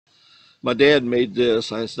My dad made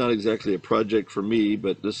this. It's not exactly a project for me,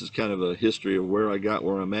 but this is kind of a history of where I got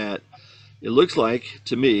where I'm at. It looks like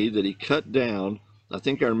to me that he cut down. I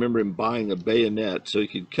think I remember him buying a bayonet so he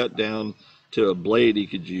could cut down to a blade he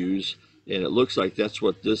could use, and it looks like that's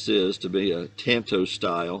what this is, to be a Tanto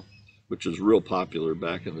style, which was real popular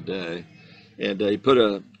back in the day. And he put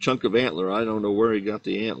a chunk of antler. I don't know where he got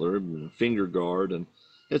the antler, and finger guard, and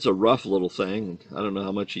it's a rough little thing. I don't know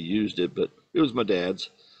how much he used it, but it was my dad's,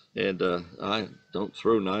 and I don't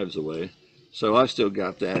throw knives away, so I still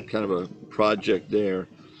got that kind of a project there.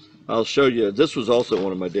 I'll show you. This was also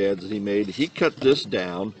one of my dad's that he made. He cut this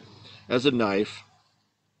down as a knife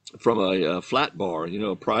from a flat bar,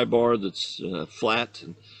 a pry bar that's flat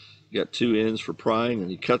and got two ends for prying,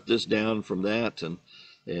 and he cut this down from that and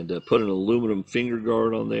put an aluminum finger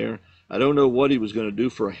guard on there. I don't know what he was going to do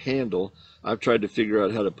for a handle. I've tried to figure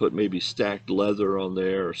out how to put maybe stacked leather on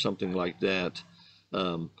there or something like that.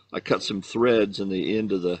 I cut some threads in the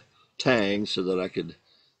end of the tang so that I could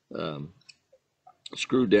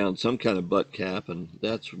screw down some kind of butt cap, and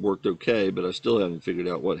that's worked okay, but I still haven't figured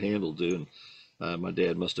out what handle to do. And my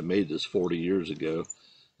dad must have made this 40 years ago.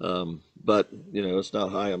 But, it's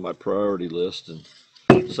not high on my priority list.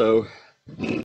 And so